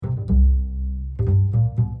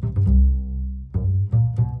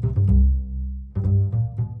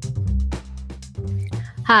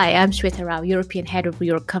Hi, I'm Shweta Rao, European Head of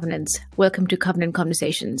Euro Covenants. Welcome to Covenant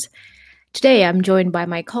Conversations. Today, I'm joined by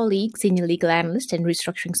my colleague, Senior Legal Analyst and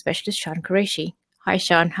Restructuring Specialist, Sean Qureshi. Hi,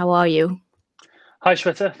 Sean. How are you? Hi,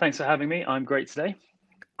 Shweta. Thanks for having me. I'm great today.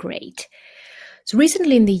 Great. So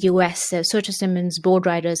recently in the US, Serta Simmons, Board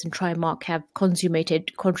Riders, and Trimark have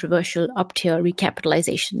consummated controversial up-tier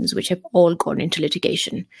recapitalizations, which have all gone into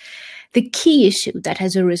litigation. The key issue that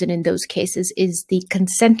has arisen in those cases is the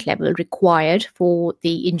consent level required for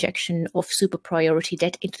the injection of super priority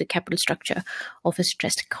debt into the capital structure of a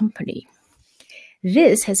stressed company.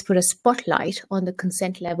 This has put a spotlight on the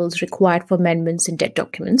consent levels required for amendments in debt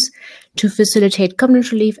documents to facilitate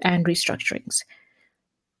covenant relief and restructurings.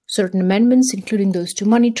 Certain amendments, including those to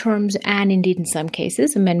money terms and indeed in some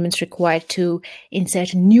cases, amendments required to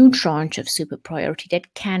insert a new tranche of super priority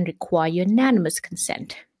debt can require unanimous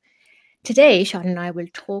consent. Today, Sean and I will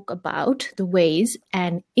talk about the ways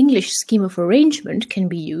an English scheme of arrangement can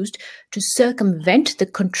be used to circumvent the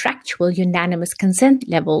contractual unanimous consent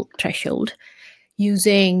level threshold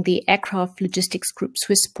using the Aircraft Logistics Group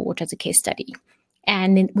Swissport as a case study.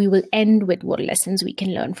 And then we will end with what lessons we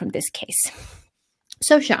can learn from this case.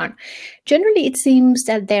 So, Sean, generally it seems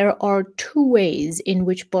that there are two ways in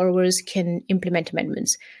which borrowers can implement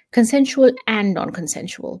amendments, consensual and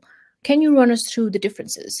non-consensual. Can you run us through the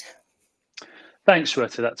differences? Thanks,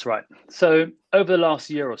 Shweta. That's right. So, over the last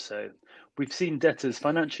year or so, we've seen debtors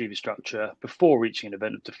financially restructure before reaching an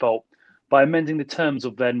event of default by amending the terms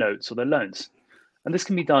of their notes or their loans. And this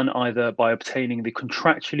can be done either by obtaining the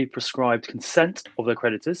contractually prescribed consent of their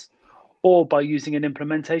creditors or by using an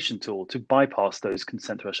implementation tool to bypass those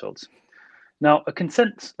consent thresholds. Now, a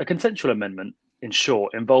consensual amendment, in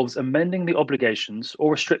short, involves amending the obligations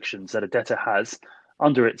or restrictions that a debtor has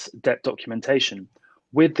under its debt documentation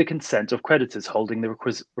with the consent of creditors holding the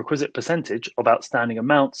requisite percentage of outstanding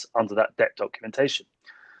amounts under that debt documentation.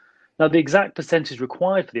 Now, the exact percentage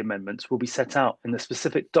required for the amendments will be set out in the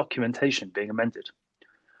specific documentation being amended.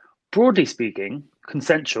 Broadly speaking,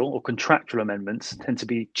 consensual or contractual amendments tend to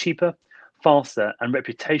be cheaper, faster, and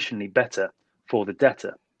reputationally better for the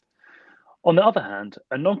debtor. On the other hand,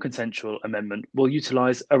 a non-consensual amendment will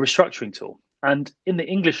utilize a restructuring tool. And in the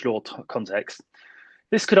English law context,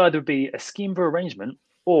 this could either be a scheme for arrangement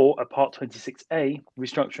or a Part 26A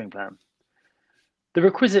restructuring plan. The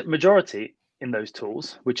requisite majority in those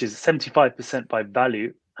tools, which is 75% by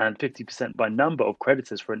value and 50% by number of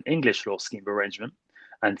creditors for an English law scheme of arrangement,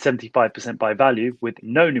 and 75% by value with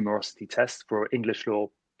no numerosity test for English law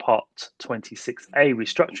Part 26A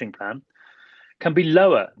restructuring plan, can be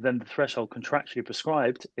lower than the threshold contractually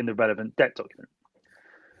prescribed in the relevant debt document.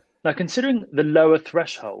 Now, considering the lower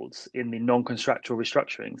thresholds in the non-contractual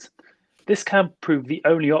restructurings, this can prove the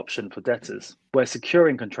only option for debtors where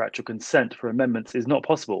securing contractual consent for amendments is not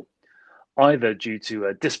possible, either due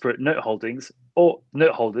to disparate note holders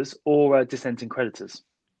or dissenting creditors.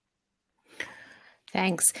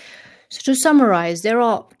 Thanks. So to summarize, there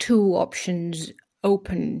are two options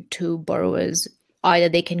open to borrowers. Either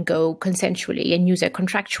they can go consensually and use their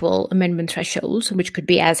contractual amendment thresholds, which could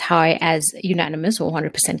be as high as unanimous or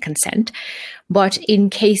 100% consent. But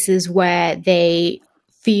in cases where they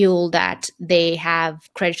feel that they have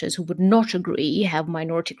creditors who would not agree, have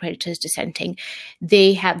minority creditors dissenting,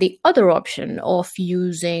 they have the other option of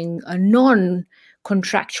using a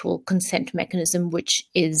non-contractual consent mechanism, which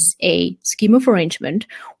is a scheme of arrangement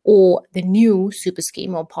or the new super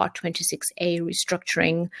scheme or Part 26A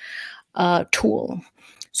restructuring tool.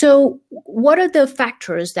 So what are the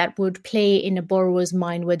factors that would play in a borrower's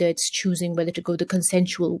mind, whether it's choosing whether to go the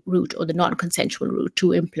consensual route or the non-consensual route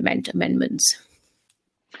to implement amendments?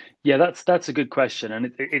 Yeah, that's a good question,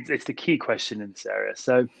 and it's the key question in this area.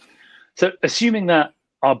 So assuming that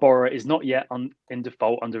our borrower is not yet in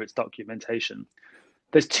default under its documentation,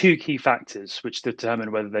 there's two key factors which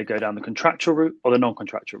determine whether they go down the contractual route or the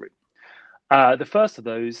non-contractual route. The first of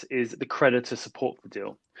those is the creditor support the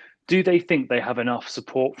deal. Do they think they have enough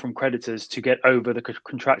support from creditors to get over the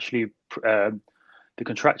contractually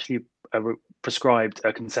prescribed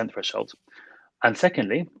consent threshold? And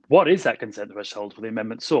secondly, what is that consent threshold for the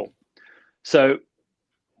amendment sought? So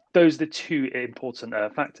those are the two important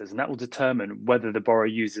factors, and that will determine whether the borrower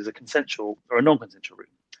uses a consensual or a non-consensual route.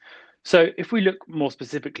 So if we look more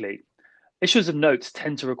specifically, issuers of notes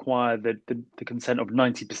tend to require the consent of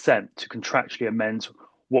 90% to contractually amend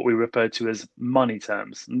what we refer to as money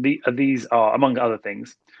terms. These are, among other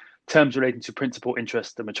things, terms relating to principal,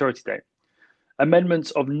 interest, and maturity date.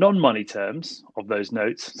 Amendments of non-money terms of those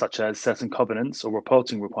notes, such as certain covenants or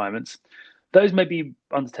reporting requirements, Those may be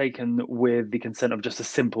undertaken with the consent of just a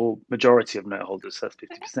simple majority of note holders, so that's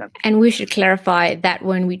 50%. And we should clarify that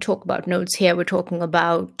when we talk about notes here, we're talking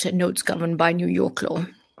about notes governed by New York law.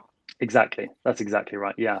 Exactly. That's exactly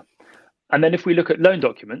right. Yeah. And then if we look at loan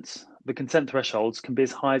documents, the consent thresholds can be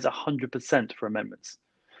as high as 100% for amendments.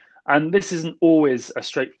 And this isn't always a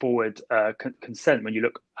straightforward consent when you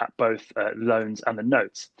look at both loans and the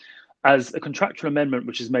notes, as a contractual amendment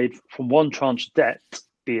which is made from one tranche of debt,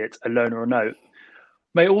 be it a loan or a note,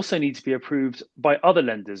 may also need to be approved by other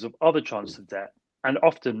lenders of other tranches of debt, and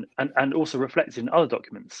often and also reflected in other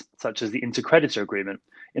documents, such as the intercreditor agreement,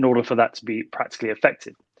 in order for that to be practically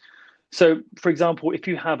effective. So, for example, if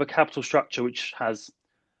you have a capital structure which has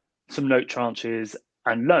some note tranches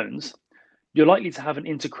and loans, you're likely to have an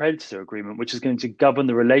intercreditor agreement, which is going to govern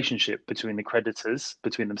the relationship between the creditors,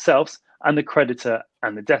 between themselves, and the creditor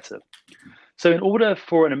and the debtor. So, in order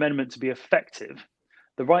for an amendment to be effective,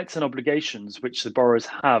 the rights and obligations which the borrowers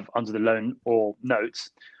have under the loan or notes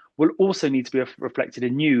will also need to be reflected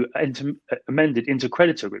in new amended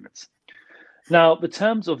intercreditor agreements. Now, the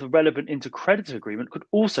terms of the relevant intercreditor agreement could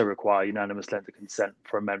also require unanimous lender consent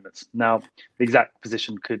for amendments. Now, the exact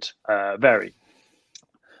position could vary.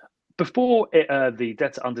 Before the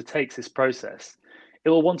debtor undertakes this process, it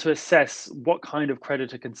will want to assess what kind of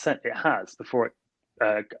creditor consent it has before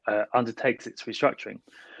it undertakes its restructuring.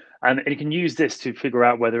 And it can use this to figure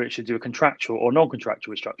out whether it should do a contractual or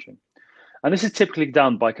non-contractual restructuring. And this is typically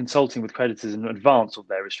done by consulting with creditors in advance of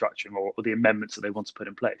their restructuring or the amendments that they want to put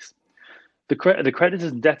in place. The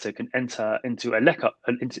creditors and debtor can enter into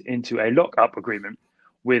a lock-up agreement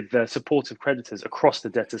with supportive creditors across the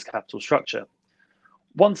debtor's capital structure.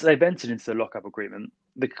 Once they've entered into the lock-up agreement,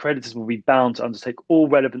 the creditors will be bound to undertake all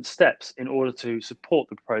relevant steps in order to support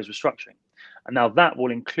the proposed restructuring. And now that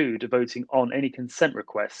will include voting on any consent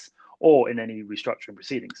requests or in any restructuring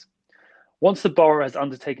proceedings. Once the borrower has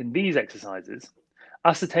undertaken these exercises,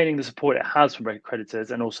 ascertaining the support it has from creditors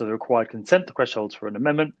and also the required consent thresholds for an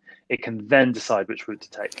amendment, it can then decide which route to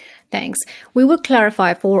take. Thanks. We will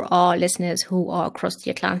clarify for our listeners who are across the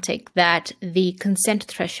Atlantic that the consent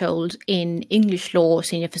threshold in English law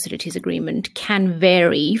senior facilities agreement can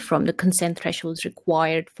vary from the consent thresholds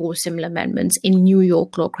required for similar amendments in New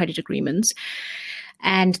York law credit agreements.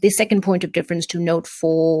 And the second point of difference to note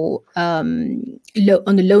for on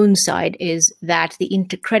the loan side is that the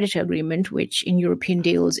intercreditor agreement, which in European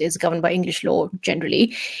deals is governed by English law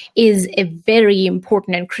generally, is a very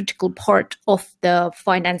important and critical part of the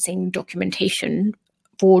financing documentation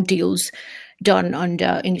for deals done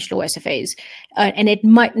under English law SFAs. And it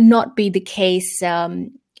might not be the case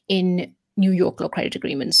in New York law credit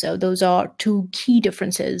agreements. So those are two key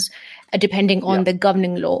differences depending on the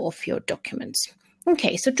governing law of your documents.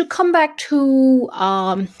 Okay, so to come back to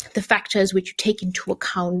the factors which you take into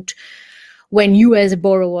account when you as a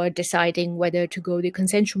borrower deciding whether to go the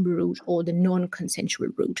consensual route or the non-consensual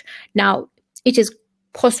route. Now, it is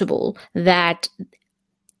possible that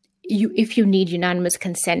if you need unanimous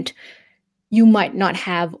consent, you might not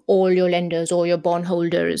have all your lenders or your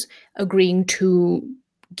bondholders agreeing to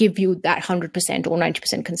give you that 100% or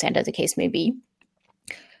 90% consent, as the case may be.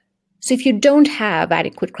 So if you don't have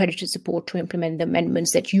adequate creditor support to implement the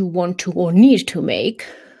amendments that you want to or need to make,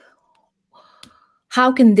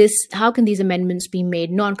 how can these amendments be made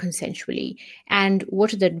non-consensually? And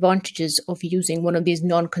what are the advantages of using one of these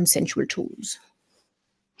non-consensual tools?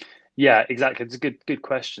 Yeah, exactly. It's a good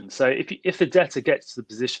question. So if the debtor gets to the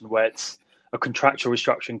position where it's a contractual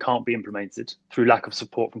restructuring can't be implemented through lack of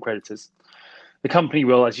support from creditors, the company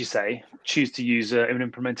will, as you say, choose to use an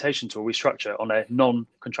implementation tool restructure on a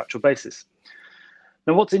non-contractual basis.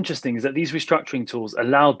 Now, what's interesting is that these restructuring tools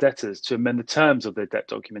allow debtors to amend the terms of their debt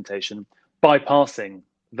documentation, bypassing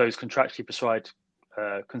those contractually prescribed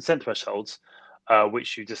consent thresholds,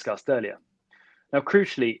 which you discussed earlier. Now,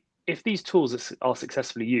 crucially, if these tools are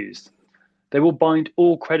successfully used, they will bind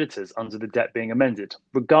all creditors under the debt being amended,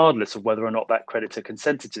 regardless of whether or not that creditor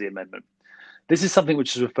consented to the amendment. This is something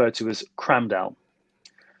which is referred to as crammed out.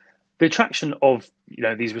 The attraction of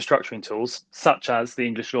these restructuring tools, such as the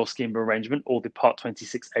English Law Scheme of Arrangement or the Part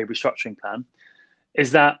 26A restructuring plan,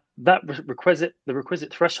 is that the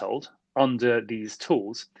requisite threshold under these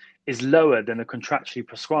tools is lower than the contractually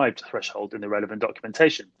prescribed threshold in the relevant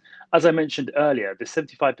documentation. As I mentioned earlier, the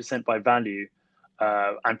 75% by value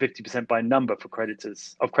and 50% by number for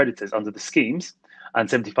creditors under the schemes, and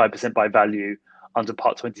 75% by value under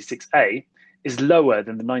Part 26A, is lower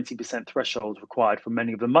than the 90% threshold required for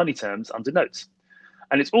many of the money terms under notes.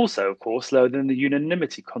 And it's also, of course, lower than the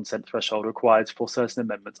unanimity consent threshold required for certain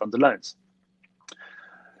amendments under loans.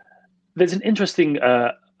 There's an interesting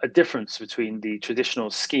a difference between the traditional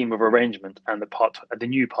scheme of arrangement and the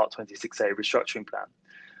new Part 26A restructuring plan.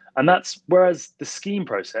 And that's whereas the scheme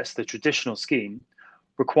process, the traditional scheme,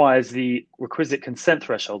 requires the requisite consent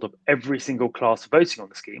threshold of every single class voting on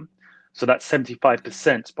the scheme. So that's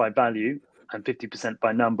 75% by value and 50%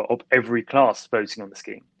 by number of every class voting on the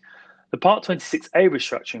scheme. The Part 26A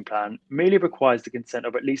restructuring plan merely requires the consent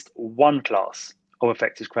of at least one class of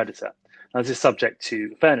affected creditor. Now, this is subject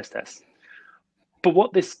to fairness tests. But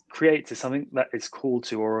what this creates is something that is called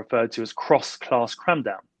to or referred to as cross-class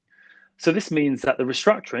cramdown. So this means that the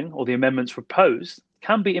restructuring or the amendments proposed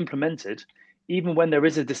can be implemented even when there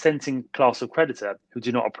is a dissenting class of creditor who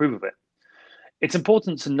do not approve of it. It's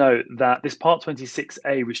important to note that this Part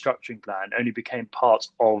 26A restructuring plan only became part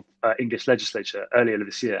of English legislature earlier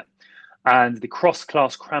this year. And the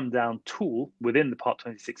cross-class cramdown tool within the Part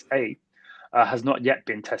 26A has not yet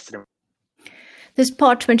been tested. This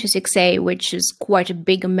Part 26A, which is quite a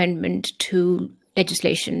big amendment to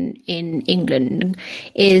legislation in England,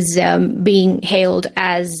 is being hailed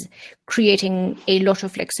as creating a lot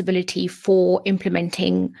of flexibility for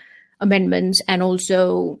implementing amendments and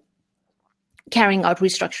also carrying out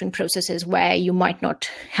restructuring processes where you might not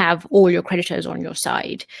have all your creditors on your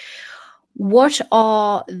side. What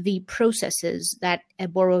are the processes that a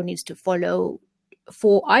borrower needs to follow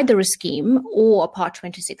for either a scheme or a Part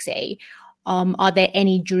 26A? Are there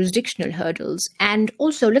any jurisdictional hurdles? And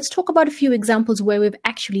also, let's talk about a few examples where we've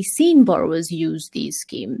actually seen borrowers use these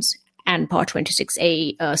schemes and Part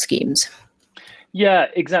 26A schemes. Yeah,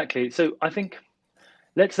 exactly. So I think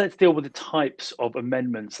let's deal with the types of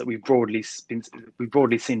amendments that we've broadly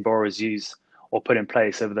seen borrowers use or put in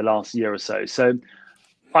place over the last year or so. So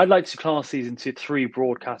I'd like to class these into three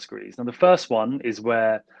broad categories. Now, the first one is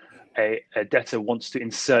where a debtor wants to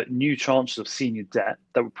insert new tranches of senior debt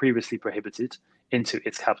that were previously prohibited into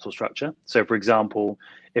its capital structure. So, for example,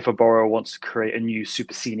 if a borrower wants to create a new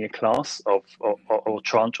super senior class or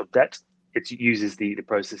tranche of debt, it uses the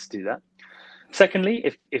process to do that. Secondly,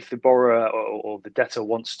 if the borrower or the debtor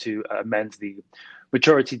wants to amend the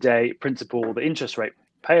maturity date, principal, or the interest rate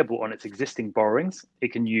payable on its existing borrowings,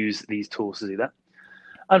 it can use these tools to do that.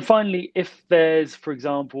 And finally, if there's, for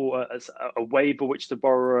example, a waiver which the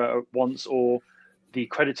borrower wants or the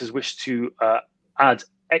creditors wish to add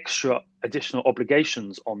additional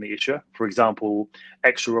obligations on the issuer, for example,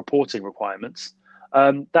 extra reporting requirements,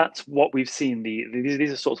 that's what we've seen.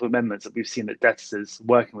 These are sorts of amendments that we've seen that debtors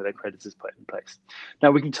working with their creditors put in place.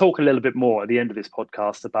 Now, we can talk a little bit more at the end of this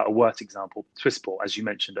podcast about a worked example, Swissport, as you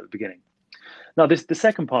mentioned at the beginning. Now, the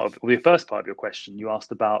second part or the first part of your question, you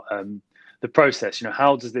asked about the process.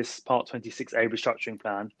 How does this Part 26A restructuring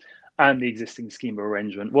plan and the existing scheme of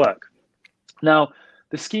arrangement work? Now,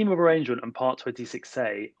 the scheme of arrangement and Part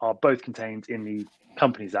 26A are both contained in the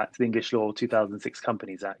Companies Act, the English Law 2006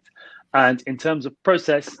 Companies Act. And in terms of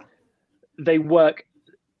process, they work,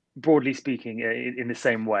 broadly speaking, in the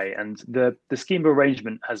same way. And the scheme of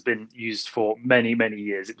arrangement has been used for many, many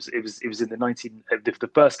years. It was in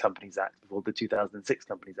the first Companies Act before the 2006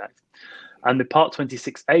 Companies Act. And the Part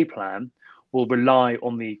 26A plan will rely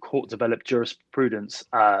on the court-developed jurisprudence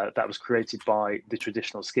that was created by the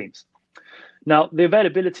traditional schemes. Now, the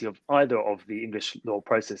availability of either of the English law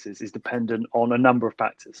processes is dependent on a number of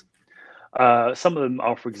factors. Some of them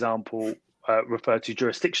are, for example, referred to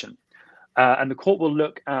jurisdiction. And the court will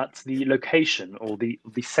look at the location or the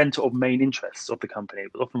centre of main interests of the company,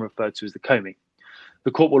 often referred to as the COMI.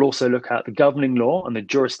 The court will also look at the governing law and the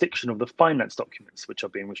jurisdiction of the finance documents which are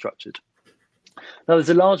being restructured. Now, there's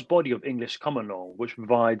a large body of English common law which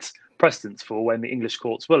provides precedents for when the English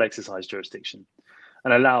courts will exercise jurisdiction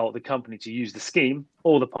and allow the company to use the scheme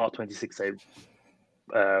or the Part 26A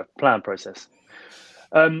plan process.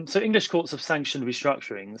 So English courts have sanctioned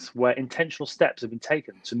restructurings where intentional steps have been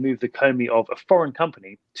taken to move the COMI of a foreign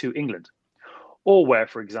company to England, or where,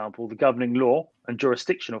 for example, the governing law and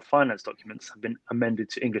jurisdiction of finance documents have been amended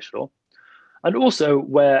to English law, and also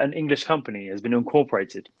where an English company has been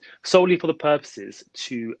incorporated solely for the purposes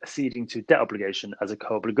to acceding to debt obligation as a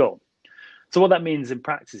co-obligor. So what that means in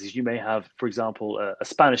practice is you may have, for example, a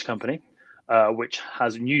Spanish company which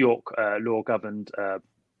has New York law-governed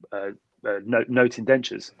note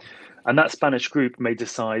indentures, and that Spanish group may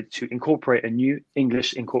decide to incorporate a new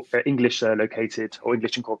English located or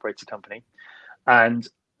English incorporated company and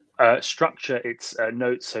structure its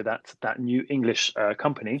notes so that that new English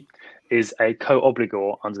company is a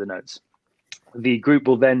co-obligor under the notes. The group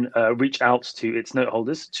will then reach out to its note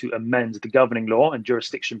holders to amend the governing law and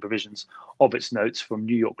jurisdiction provisions of its notes from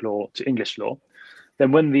New York law to English law.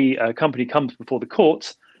 Then when the company comes before the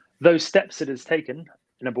court, those steps it has taken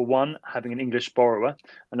number one, having an English borrower,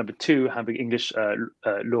 and number two, having English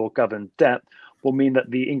law-governed debt, will mean that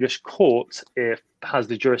the English court has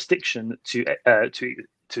the jurisdiction to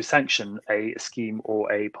sanction a scheme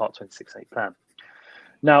or a Part 26A plan.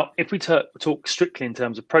 Now, if we talk strictly in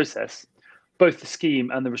terms of process, both the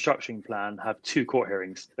scheme and the restructuring plan have two court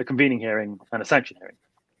hearings, a convening hearing and a sanction hearing.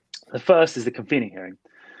 The first is the convening hearing,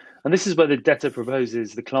 and this is where the debtor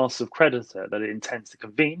proposes the class of creditor that it intends to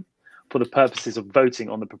convene for the purposes of voting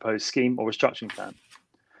on the proposed scheme or restructuring plan.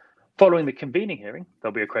 Following the convening hearing,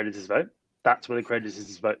 there'll be a creditors' vote. That's where the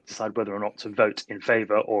creditors decide whether or not to vote in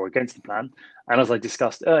favour or against the plan. And as I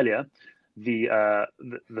discussed earlier, the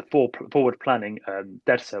forward planning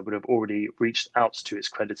debtor would have already reached out to its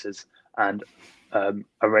creditors and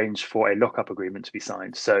arranged for a lock-up agreement to be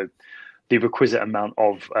signed. So the requisite amount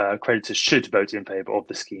of creditors should vote in favour of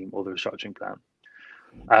the scheme or the restructuring plan.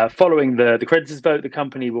 Following the creditors' vote, the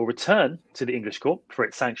company will return to the English court for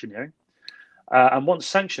its sanction hearing. And once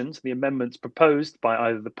sanctioned, the amendments proposed by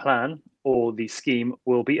either the plan or the scheme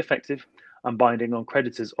will be effective and binding on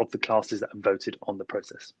creditors of the classes that have voted on the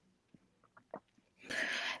process.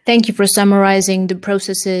 Thank you for summarizing the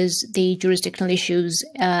processes, the jurisdictional issues,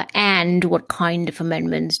 and what kind of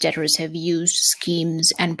amendments debtors have used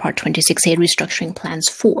schemes and Part 26A restructuring plans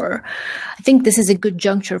for. I think this is a good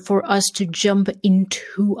juncture for us to jump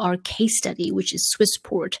into our case study, which is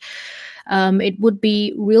Swissport. It would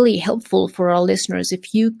be really helpful for our listeners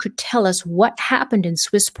if you could tell us what happened in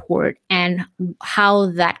Swissport and how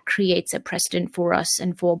that creates a precedent for us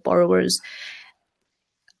and for borrowers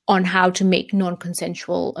on how to make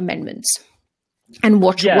non-consensual amendments and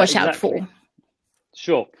watch out for.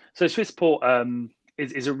 Sure. So Swissport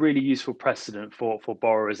is a really useful precedent for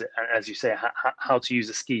borrowers, as you say, how to use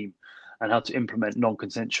a scheme and how to implement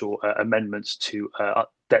non-consensual amendments to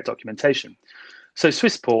debt documentation. So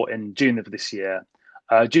Swissport in June of this year,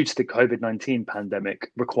 due to the COVID-19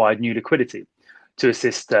 pandemic, required new liquidity to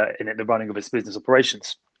assist in the running of its business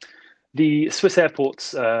operations. The Swiss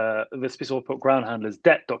Airport ground handler's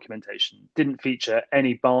debt documentation didn't feature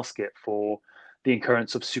any basket for the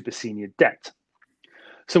incurrence of super senior debt.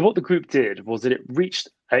 So what the group did was that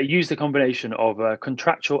it used a combination of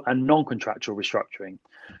contractual and non-contractual restructuring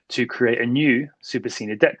to create a new super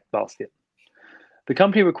senior debt basket. The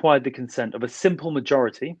company required the consent of a simple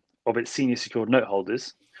majority of its senior secured note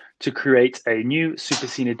holders to create a new super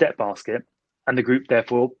senior debt basket, and the group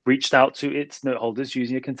therefore reached out to its note holders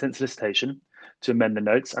using a consent solicitation to amend the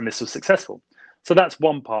notes, and this was successful. So that's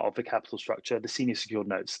one part of the capital structure, the senior secured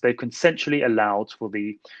notes. They've consensually allowed for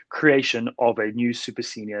the creation of a new super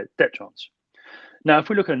senior debt tranche. Now, if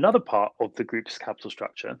we look at another part of the group's capital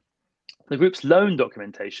structure, the group's loan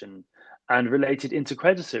documentation and related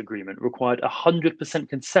intercreditor agreement required 100%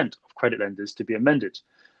 consent of credit lenders to be amended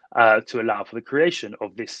to allow for the creation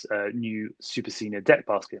of this new super senior debt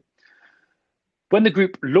basket. When the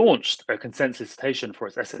group launched a consent solicitation for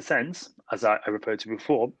its SSNs, as I referred to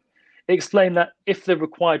before, it explained that if the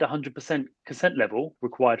required 100% consent level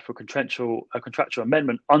required for a contractual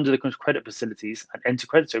amendment under the credit facilities and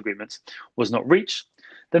intercreditor agreements was not reached,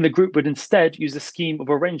 then the group would instead use a scheme of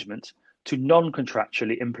arrangement to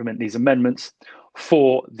non-contractually implement these amendments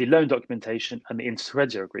for the loan documentation and the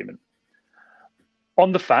intercreditor agreement.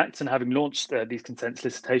 On the facts, and having launched these consent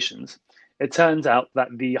solicitations, it turns out that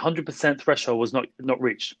the 100% threshold was not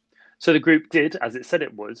reached. So the group did, as it said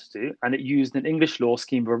it would do, and it used an English law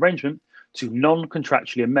scheme of arrangement to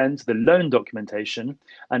non-contractually amend the loan documentation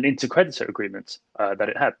and intercreditor agreement that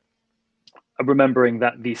it had. Remembering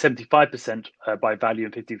that the 75% by value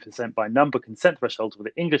and 50% by number consent threshold for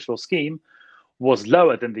the English law scheme was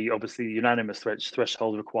lower than the obviously unanimous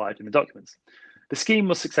threshold required in the documents. The scheme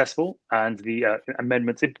was successful and the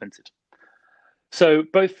amendments implemented. So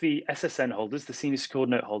both the SSN holders, the senior secured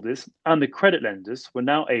note holders, and the credit lenders were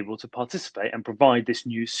now able to participate and provide this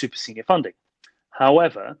new super senior funding.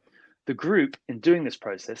 However, the group in doing this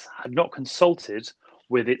process had not consulted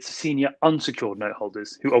with its senior unsecured note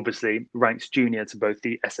holders, who obviously ranks junior to both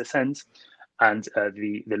the SSNs and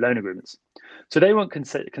the loan agreements. So they weren't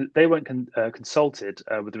consulted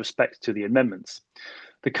with respect to the amendments.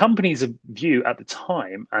 The company's view at the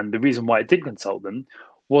time, and the reason why it did consult them,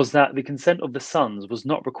 was that the consent of the sons was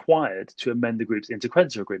not required to amend the group's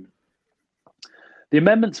intercreditor agreement. The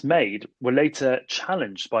amendments made were later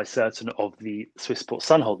challenged by certain of the Swissport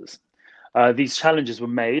son holders. These challenges were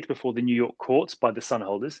made before the New York courts by the son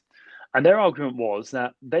holders, and their argument was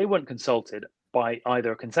that they weren't consulted by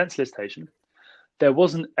either a consent solicitation, there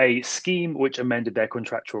wasn't a scheme which amended their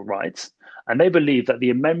contractual rights, and they believed that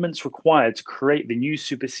the amendments required to create the new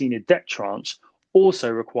super senior debt tranche also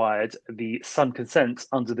required the Sun consent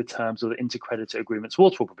under the terms of the Intercreditor Agreement's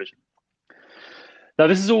waterfall provision. Now,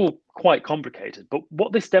 this is all quite complicated, but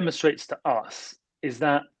what this demonstrates to us is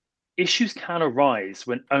that issues can arise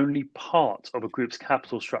when only part of a group's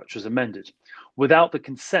capital structure is amended without the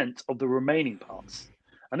consent of the remaining parts.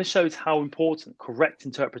 And this shows how important correct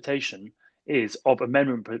interpretation is of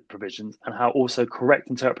amendment provisions and how also correct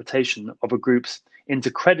interpretation of a group's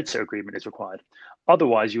intercreditor agreement is required.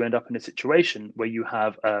 Otherwise, you end up in a situation where you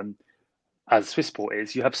have, as Swissport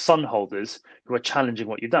is, you have Sun holders who are challenging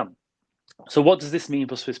what you've done. So what does this mean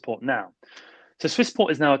for Swissport now? So Swissport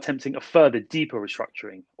is now attempting a further deeper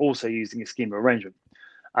restructuring, also using a scheme of arrangement.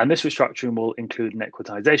 And this restructuring will include an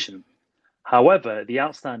equitisation. However, the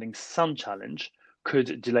outstanding Sun challenge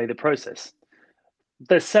could delay the process.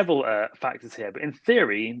 There's several factors here, but in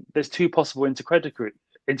theory, there's two possible intercreditor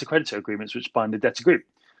agreements which bind the debtor group.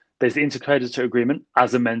 There's the intercreditor agreement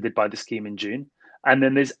as amended by the scheme in June, and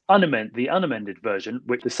then there's the unamended version,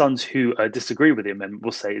 which the Suns who disagree with the amendment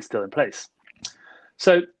will say is still in place.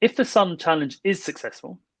 So if the Sun challenge is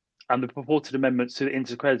successful and the purported amendments to the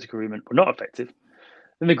intercreditor agreement were not effective,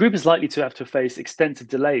 then the group is likely to have to face extensive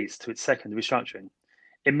delays to its second restructuring.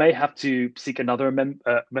 It may have to seek another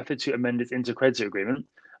method to amend its intercreditor agreement,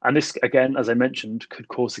 and this, again, as I mentioned, could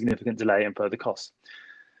cause significant delay and further costs.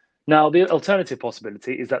 Now, the alternative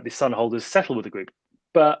possibility is that the Sun holders settle with the group,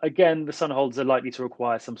 but again, the Sun holders are likely to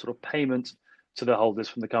require some sort of payment to the holders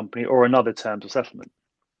from the company or another terms of settlement.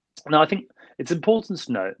 Now, I think it's important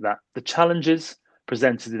to note that the challenges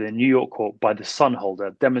presented in the New York court by the Sun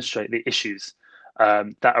holder demonstrate the issues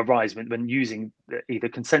that arise when using either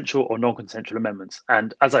consensual or non-consensual amendments.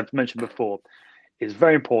 And as I've mentioned before, it's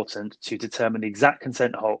very important to determine the exact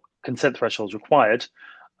consent thresholds required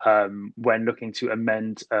when looking to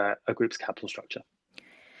amend a group's capital structure.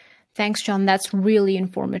 Thanks, John. That's really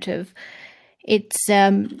informative. It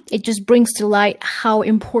just brings to light how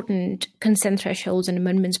important consent thresholds and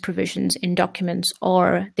amendments provisions in documents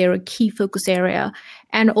are. They're a key focus area.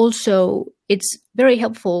 And also, it's very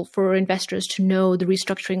helpful for investors to know the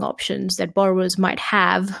restructuring options that borrowers might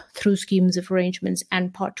have through schemes of arrangements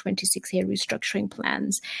and Part 26A restructuring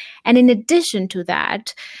plans. And in addition to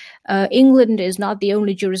that, England is not the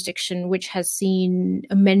only jurisdiction which has seen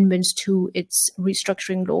amendments to its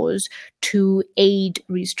restructuring laws to aid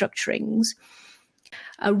restructurings.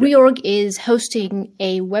 Reorg is hosting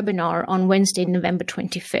a webinar on Wednesday, November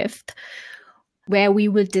 25th, where we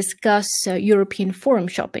will discuss European forum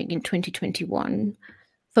shopping in 2021,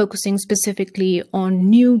 focusing specifically on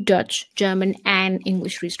new Dutch, German, and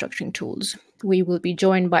English restructuring tools. We will be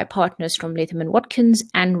joined by partners from Latham & Watkins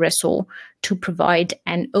and Ressort to provide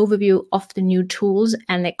an overview of the new tools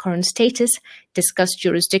and their current status, discuss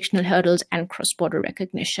jurisdictional hurdles and cross-border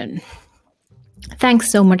recognition.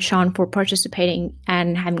 Thanks so much, Sean, for participating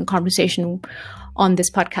and having a conversation on this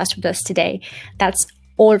podcast with us today. That's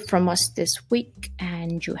all from us this week,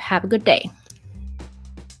 and you have a good day.